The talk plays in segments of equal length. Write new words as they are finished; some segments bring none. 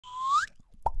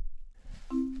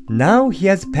Now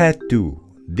here's part 2.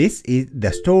 This is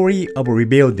the story of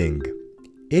rebuilding.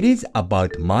 It is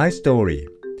about my story.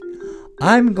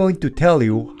 I'm going to tell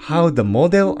you how the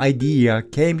model idea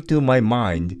came to my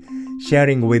mind,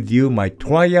 sharing with you my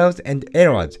trials and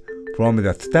errors from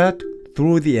the start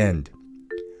through the end.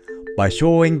 By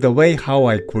showing the way how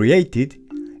I created,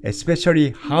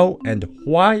 especially how and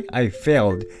why I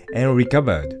failed and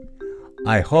recovered,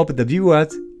 I hope the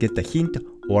viewers get a hint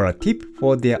or a tip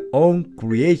for their own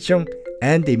creation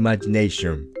and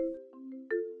imagination.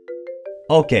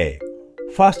 Okay,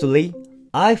 firstly,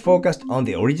 I focused on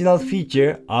the original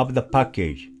feature of the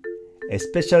package,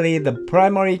 especially the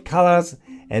primary colors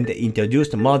and the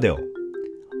introduced model.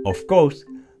 Of course,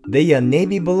 they are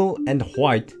navy blue and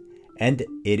white, and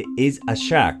it is a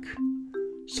shark.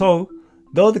 So,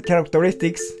 those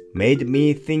characteristics made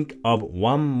me think of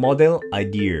one model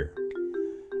idea.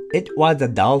 It was a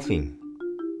dolphin.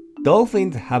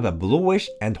 Dolphins have a bluish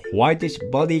and whitish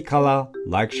body color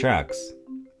like sharks.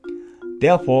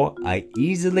 Therefore, I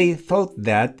easily thought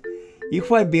that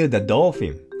if I build a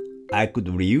dolphin, I could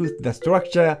reuse the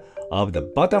structure of the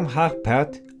bottom half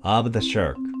part of the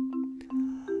shark.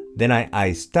 Then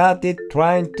I started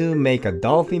trying to make a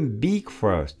dolphin beak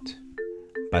first.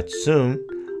 But soon,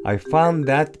 I found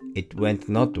that it went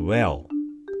not well.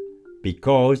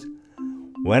 Because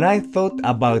when I thought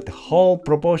about the whole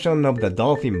proportion of the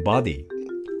dolphin body,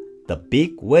 the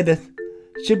beak width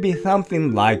should be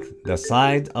something like the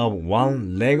size of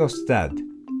one Lego stud.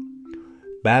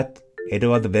 But it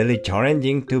was very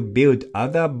challenging to build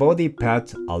other body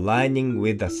parts aligning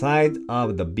with the size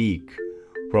of the beak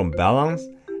from balance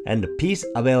and piece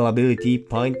availability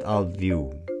point of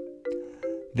view.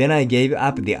 Then I gave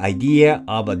up the idea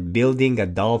of building a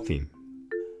dolphin.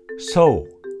 So,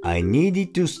 I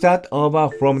needed to start over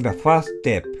from the first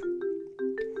step.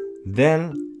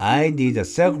 Then I did a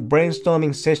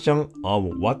self-brainstorming session of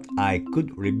what I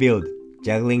could rebuild,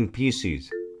 juggling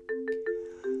pieces.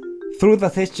 Through the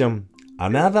session,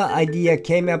 another idea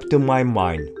came up to my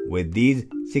mind with these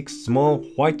 6 small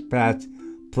white parts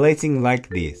placing like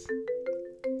this.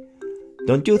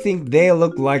 Don't you think they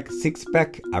look like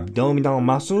 6-pack abdominal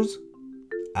muscles?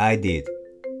 I did.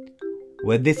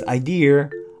 With this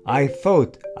idea, I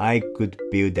thought I could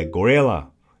build a gorilla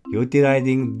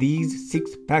utilizing these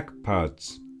 6-pack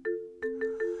parts.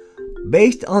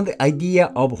 Based on the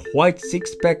idea of white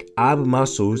 6-pack ab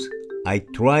muscles, I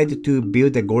tried to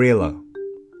build a gorilla.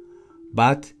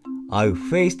 But I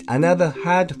faced another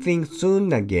hard thing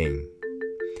soon again.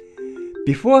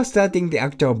 Before starting the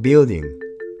actual building,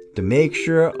 to make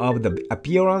sure of the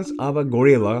appearance of a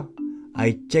gorilla,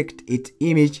 I checked its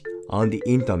image on the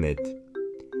internet.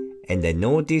 And I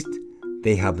noticed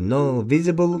they have no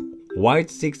visible white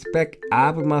 6-pack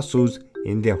ab muscles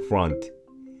in their front.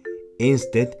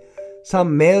 Instead,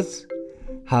 some males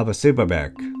have a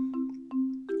silverback.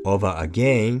 Over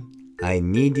again, I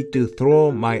needed to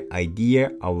throw my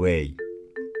idea away.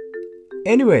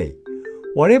 Anyway,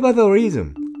 whatever the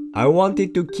reason, I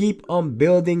wanted to keep on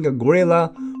building a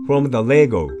gorilla from the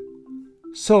Lego.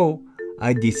 So,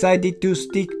 I decided to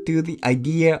stick to the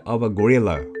idea of a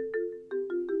gorilla.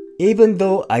 Even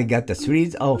though I got a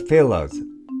series of failures,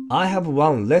 I have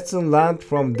one lesson learned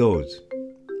from those.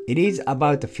 It is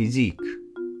about physique.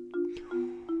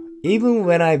 Even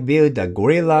when I build a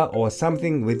gorilla or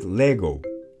something with Lego,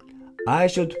 I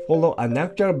should follow an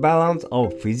actual balance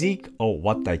of physique of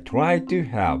what I try to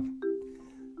have.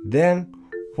 Then,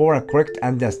 for a correct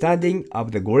understanding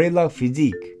of the gorilla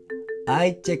physique,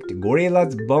 I checked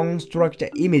gorilla's bone structure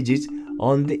images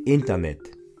on the internet.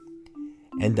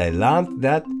 And I learned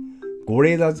that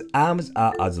gorilla's arms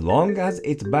are as long as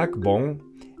its backbone,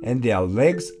 and their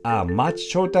legs are much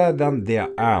shorter than their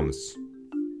arms.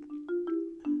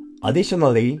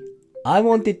 Additionally, I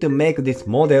wanted to make this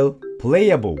model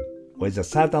playable with a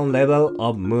certain level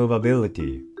of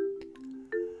movability.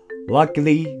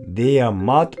 Luckily, there are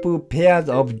multiple pairs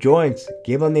of joints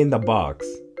given in the box.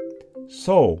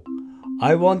 So,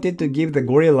 I wanted to give the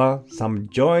gorilla some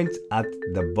joints at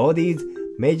the body's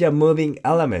major moving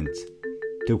elements.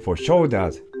 2 for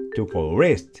shoulders, 2 for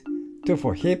wrist, 2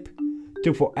 for hip,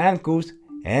 2 for ankles,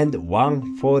 and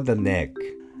 1 for the neck.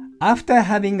 After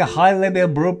having a high-level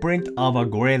blueprint of a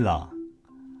gorilla,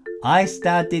 I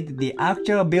started the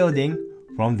actual building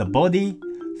from the body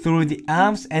through the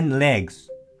arms and legs.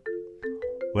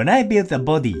 When I built the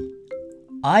body,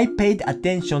 I paid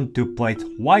attention to place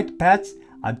white parts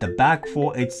at the back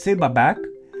for its silverback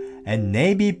and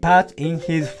navy parts in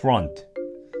his front,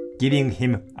 giving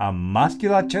him a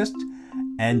muscular chest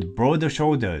and broader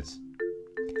shoulders.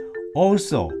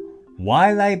 Also,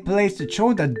 while I placed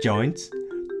shoulder joints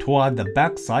toward the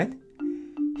backside,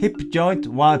 Hip joint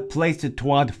was placed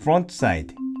toward front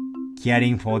side,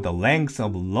 caring for the length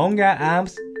of longer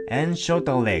arms and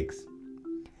shorter legs.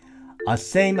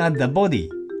 Same as the body,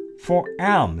 for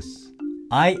arms,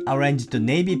 I arranged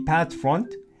navy pads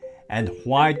front and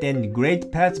white and gray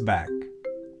pads back.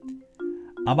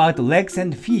 About legs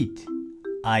and feet,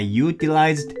 I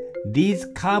utilized these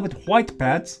carved white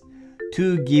pads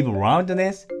to give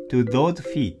roundness to those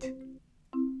feet.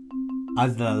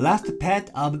 As the last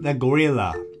pet of the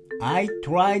gorilla, I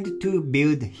tried to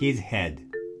build his head.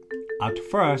 At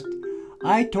first,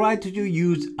 I tried to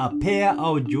use a pair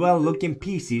of jewel-looking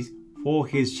pieces for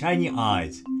his shiny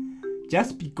eyes,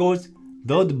 just because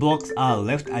those blocks are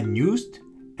left unused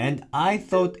and I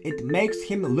thought it makes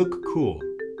him look cool.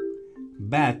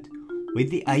 But with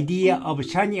the idea of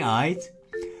shiny eyes,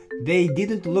 they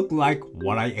didn't look like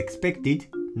what I expected,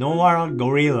 nor a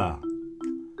gorilla.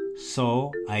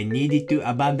 So I needed to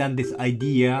abandon this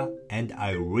idea and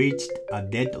I reached a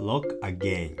deadlock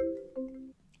again.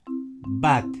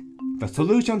 But the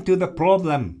solution to the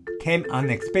problem came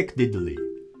unexpectedly.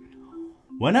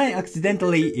 When I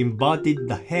accidentally inverted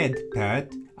the head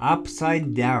part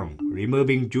upside down,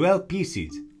 removing jewel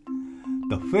pieces,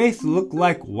 the face looked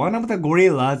like one of the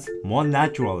gorillas more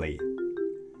naturally.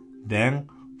 Then,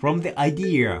 from the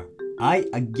idea, I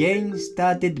again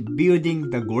started building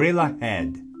the gorilla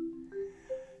head.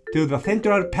 To the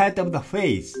central part of the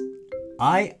face,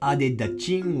 I added the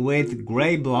chin with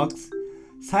gray blocks,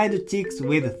 side cheeks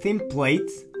with thin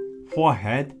plates,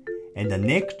 forehead, and the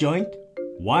neck joint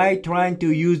while trying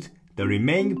to use the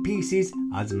remaining pieces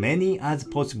as many as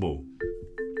possible.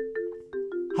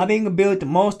 Having built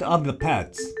most of the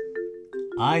parts,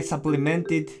 I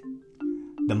supplemented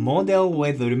the model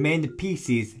with the remaining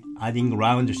pieces, adding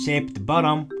round-shaped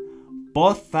bottom,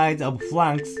 both sides of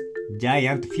flanks,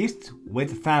 giant fists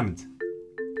with thumbs.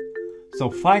 So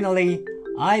finally,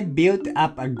 I built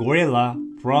up a gorilla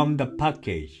from the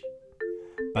package.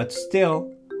 But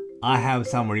still, I have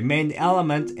some remaining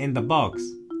elements in the box.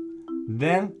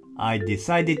 Then I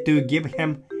decided to give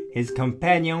him his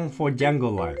companion for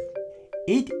jungle life.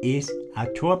 It is a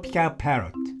tropical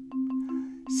parrot.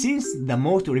 Since the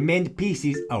most remaining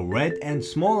pieces are red and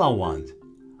smaller ones,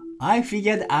 I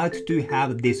figured out to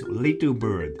have this little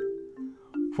bird.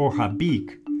 For her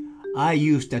beak, I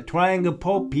used a triangle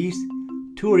paw piece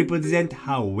to represent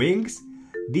her wings.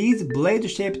 These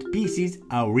blade-shaped pieces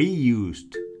are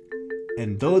reused,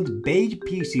 and those beige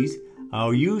pieces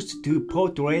are used to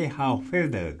portray her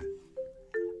feathers.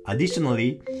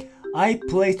 Additionally, I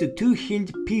placed 2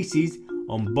 hinge pieces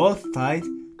on both sides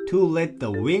to let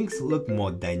the wings look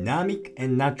more dynamic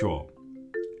and natural.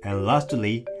 And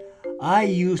lastly, I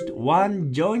used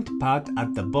one joint part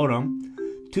at the bottom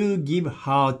to give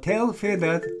her tail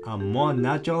feathers a more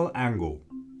natural angle.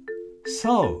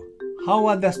 So, how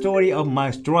was the story of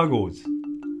my struggles?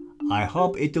 I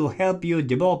hope it will help you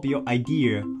develop your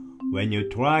idea when you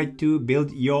try to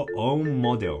build your own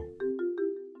model.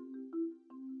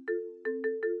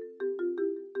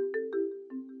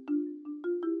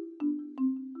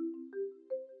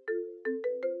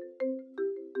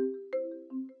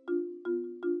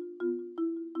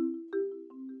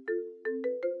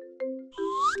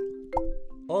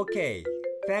 Okay,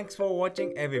 thanks for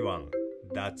watching everyone.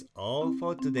 That's all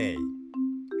for today.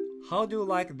 How do you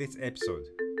like this episode?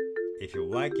 If you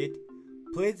like it,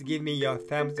 please give me your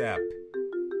thumbs up.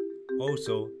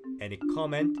 Also, any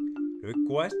comment,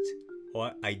 request,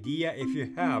 or idea if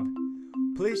you have,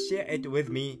 please share it with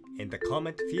me in the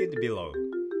comment field below.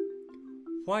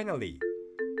 Finally,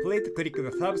 please click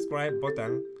the subscribe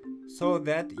button so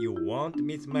that you won't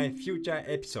miss my future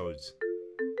episodes.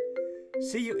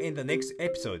 See you in the next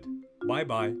episode. Bye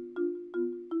bye.